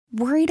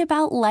Worried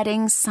about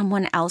letting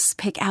someone else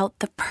pick out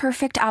the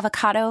perfect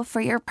avocado for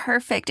your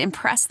perfect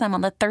impress them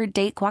on the third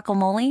date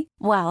guacamole?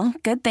 Well,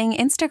 good thing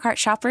Instacart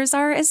shoppers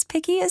are as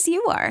picky as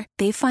you are.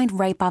 They find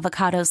ripe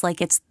avocados like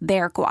it's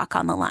their guac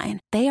on the line.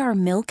 They are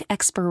milk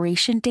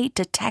expiration date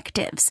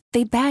detectives.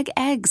 They bag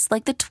eggs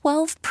like the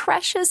 12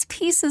 precious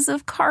pieces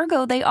of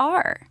cargo they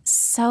are.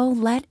 So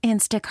let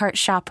Instacart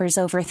shoppers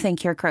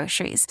overthink your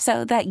groceries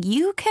so that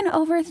you can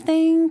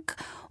overthink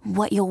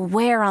what you'll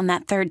wear on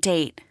that third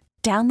date.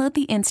 Download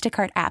the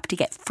Instacart app to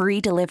get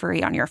free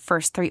delivery on your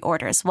first 3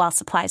 orders while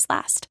supplies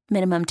last.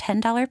 Minimum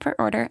 $10 per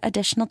order.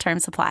 Additional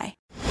terms apply.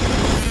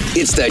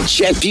 It's the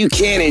Chet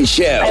Buchanan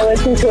Show. I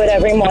listen to it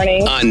every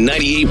morning. On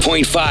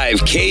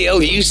 98.5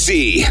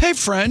 KLUC. Hey,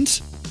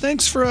 friends.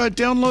 Thanks for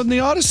downloading the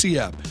Odyssey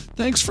app.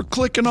 Thanks for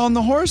clicking on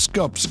the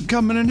horoscopes and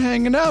coming and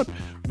hanging out.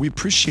 We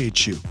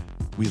appreciate you.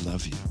 We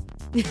love you.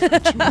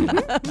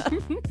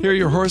 Here are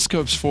your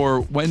horoscopes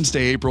for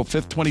Wednesday, April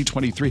 5th,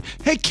 2023.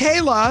 Hey,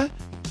 Kayla.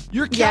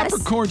 Your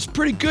Capricorn's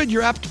pretty good.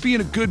 You're apt to be in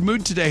a good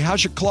mood today.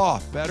 How's your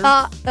claw? Better?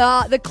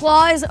 The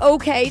claw is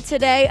okay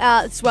today.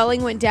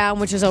 Swelling went down,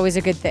 which is always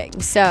a good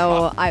thing.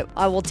 So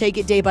I will take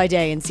it day by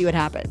day and see what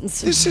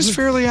happens. This is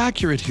fairly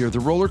accurate here.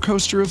 The roller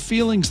coaster of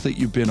feelings that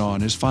you've been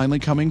on is finally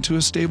coming to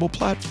a stable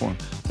platform.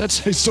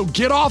 So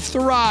get off the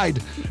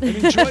ride and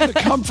enjoy the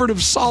comfort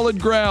of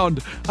solid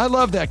ground. I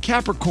love that.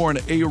 Capricorn,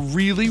 a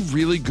really,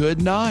 really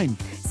good 9.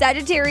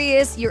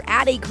 Sagittarius, you're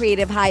at a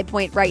creative high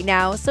point right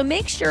now, so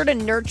make sure to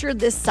nurture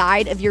this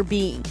side of your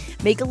being.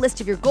 Make a list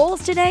of your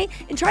goals today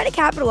and try to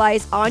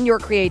capitalize on your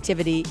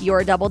creativity. You're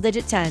a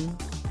double-digit 10.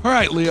 All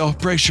right, Leo,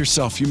 brace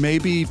yourself. You may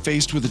be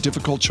faced with a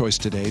difficult choice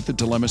today. The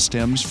dilemma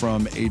stems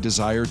from a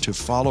desire to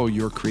follow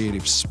your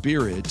creative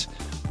spirit,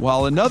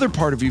 while another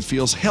part of you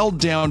feels held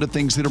down to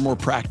things that are more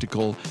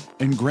practical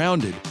and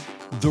grounded.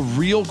 The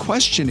real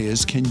question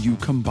is, can you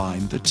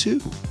combine the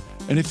two?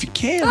 And if you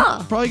can,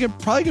 probably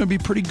going to be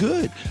pretty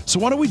good. So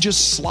why don't we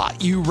just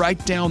slot you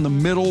right down the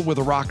middle with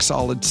a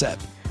rock-solid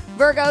set?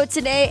 Virgo,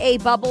 today a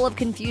bubble of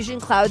confusion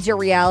clouds your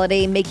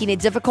reality, making it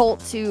difficult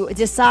to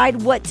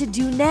decide what to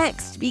do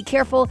next. Be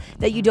careful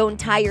that you don't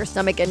tie your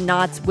stomach in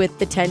knots with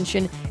the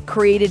tension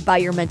created by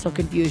your mental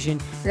confusion.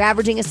 You're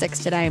averaging a 6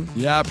 today.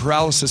 Yeah,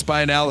 paralysis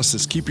by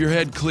analysis. Keep your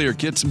head clear.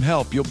 Get some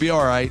help. You'll be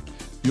all right.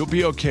 You'll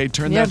be okay.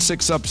 Turn that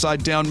 6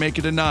 upside down. Make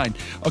it a 9.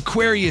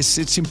 Aquarius,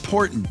 it's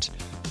important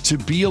to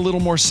be a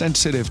little more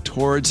sensitive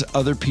towards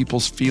other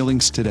people's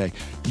feelings today.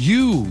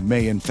 You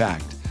may, in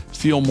fact,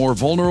 feel more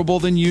vulnerable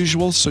than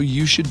usual, so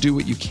you should do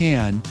what you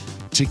can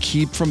to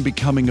keep from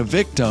becoming a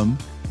victim,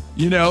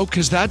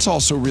 because that's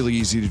also really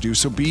easy to do.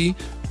 So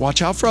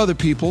watch out for other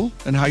people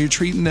and how you're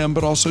treating them,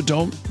 but also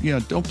don't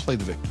play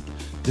the victim.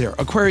 There,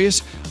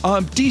 Aquarius,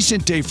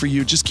 decent day for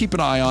you. Just keep an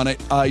eye on it.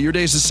 Your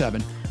day's a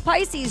 7.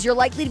 Pisces, you're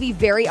likely to be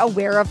very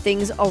aware of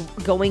things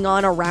going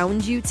on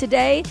around you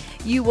today.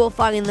 You will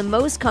find the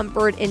most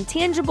comfort in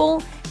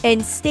tangible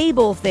and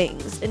stable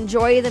things.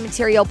 Enjoy the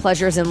material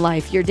pleasures in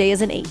life. Your day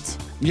is an 8.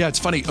 Yeah, it's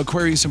funny.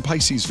 Aquarius and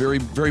Pisces, very,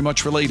 very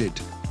much related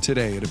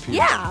today, it appears.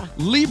 Yeah.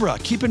 Libra,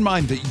 keep in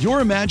mind that your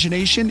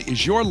imagination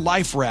is your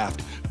life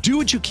raft. Do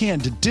what you can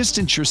to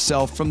distance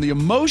yourself from the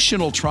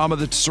emotional trauma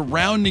that's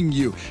surrounding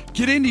you.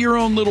 Get into your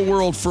own little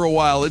world for a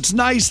while. It's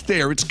nice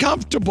there. It's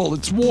comfortable.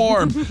 It's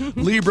warm.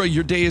 Libra,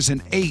 your day is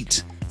an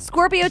 8.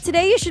 Scorpio,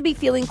 today you should be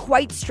feeling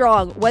quite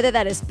strong, whether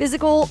that is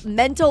physical,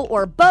 mental,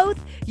 or both.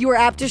 You are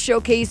apt to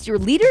showcase your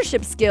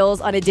leadership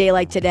skills on a day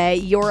like today.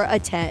 You're a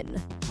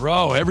 10.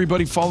 Bro,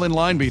 everybody fall in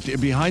line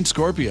behind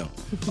Scorpio.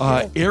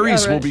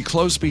 Aries will be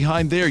close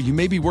behind there. You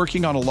may be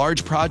working on a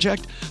large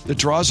project that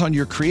draws on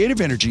your creative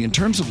energy in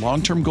terms of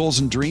long-term goals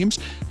and dreams.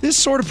 This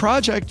sort of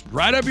project,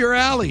 right up your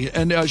alley,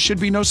 and should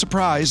be no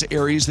surprise,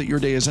 Aries, that your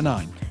day is a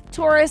 9.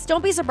 Taurus,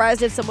 don't be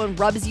surprised if someone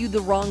rubs you the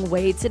wrong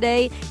way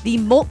today. The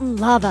molten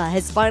lava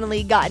has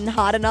finally gotten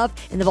hot enough,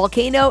 and the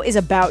volcano is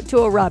about to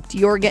erupt.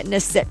 You're getting a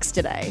 6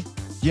 today.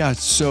 Yeah,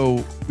 so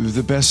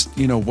the best,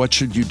 what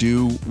should you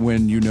do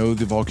when you know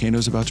the volcano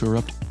is about to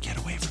erupt? Get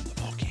away from the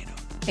volcano.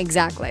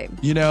 Exactly.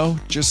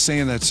 Just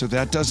saying that, so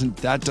that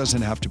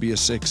doesn't have to be a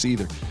 6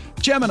 either.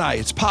 Gemini,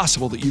 it's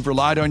possible that you've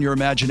relied on your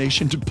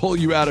imagination to pull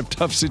you out of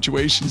tough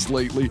situations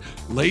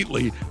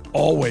lately,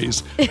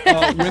 always.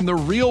 When the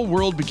real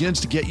world begins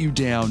to get you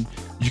down,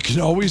 you can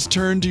always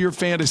turn to your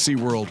fantasy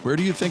world. Where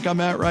do you think I'm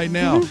at right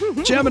now?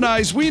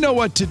 Geminis, we know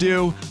what to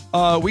do.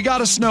 We got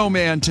a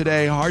snowman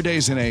today. Our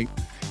day's an 8.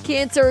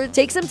 Cancer,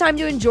 take some time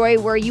to enjoy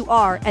where you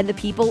are and the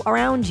people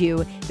around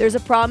you. There's a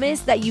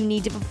promise that you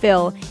need to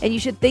fulfill, and you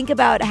should think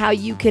about how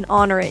you can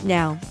honor it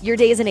now. Your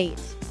day is an 8.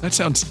 That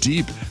sounds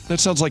deep.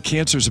 That sounds like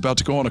Cancer's about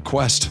to go on a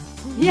quest.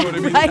 Yeah, what I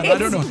mean?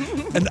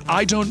 Right? And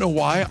I don't know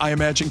why I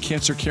imagine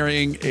Cancer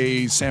carrying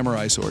a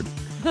samurai sword.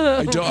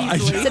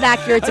 It's an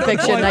accurate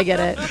depiction. I get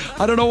it.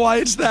 I don't know why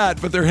it's that,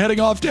 but they're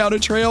heading off down a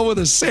trail with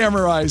a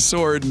samurai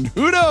sword, and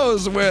who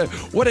knows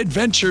what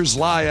adventures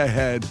lie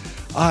ahead.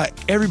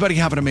 Everybody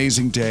have an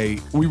amazing day.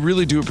 We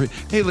really do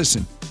appreciate. Hey,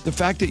 listen, the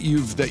fact that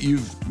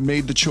you've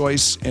made the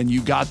choice and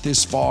you got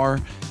this far,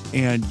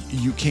 and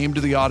you came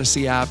to the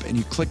Odyssey app and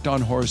you clicked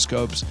on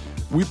horoscopes.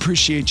 We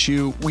appreciate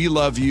you. We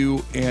love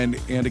you. And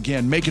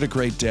again, make it a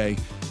great day.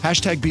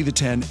 Hashtag Be the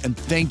 10. And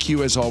thank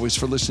you, as always,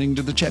 for listening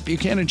to The Chet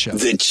Buchanan Show.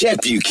 The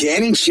Chet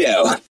Buchanan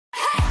Show.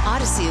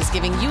 Odyssey is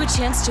giving you a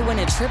chance to win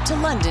a trip to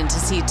London to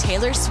see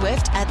Taylor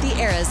Swift at the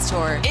Eras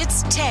Tour.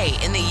 It's Tay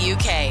in the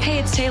UK. Hey,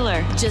 it's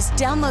Taylor. Just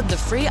download the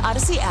free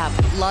Odyssey app,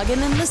 log in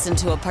and listen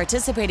to a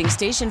participating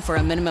station for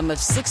a minimum of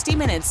 60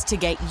 minutes to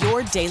get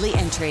your daily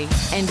entry.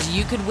 And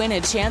you could win a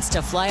chance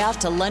to fly off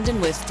to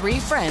London with 3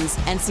 friends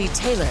and see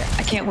Taylor.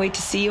 I can't wait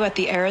to see you at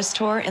the Eras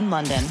Tour in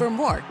London. For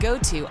more, go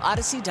to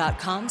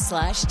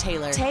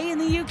odyssey.com/Taylor. Tay in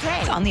the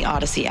UK. It's on the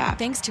Odyssey app.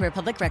 Thanks to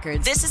Republic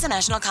Records. This is a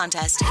national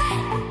contest.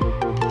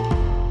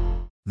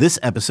 This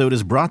episode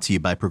is brought to you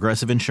by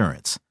Progressive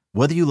Insurance.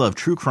 Whether you love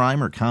true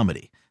crime or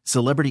comedy,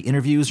 celebrity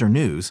interviews or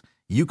news,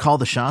 you call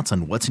the shots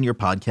on what's in your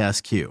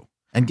podcast queue.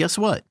 And guess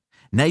what?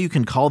 Now you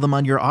can call them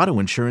on your auto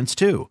insurance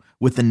too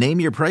with the Name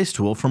Your Price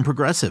tool from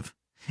Progressive.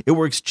 It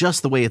works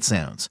just the way it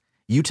sounds.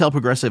 You tell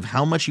Progressive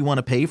how much you want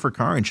to pay for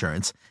car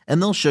insurance,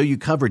 and they'll show you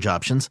coverage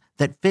options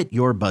that fit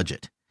your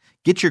budget.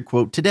 Get your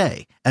quote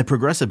today at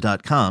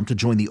Progressive.com to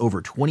join the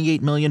over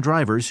 28 million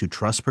drivers who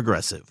trust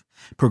Progressive.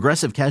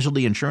 Progressive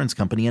Casualty Insurance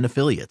Company and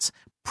Affiliates.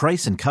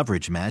 Price and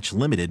coverage match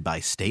limited by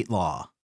state law.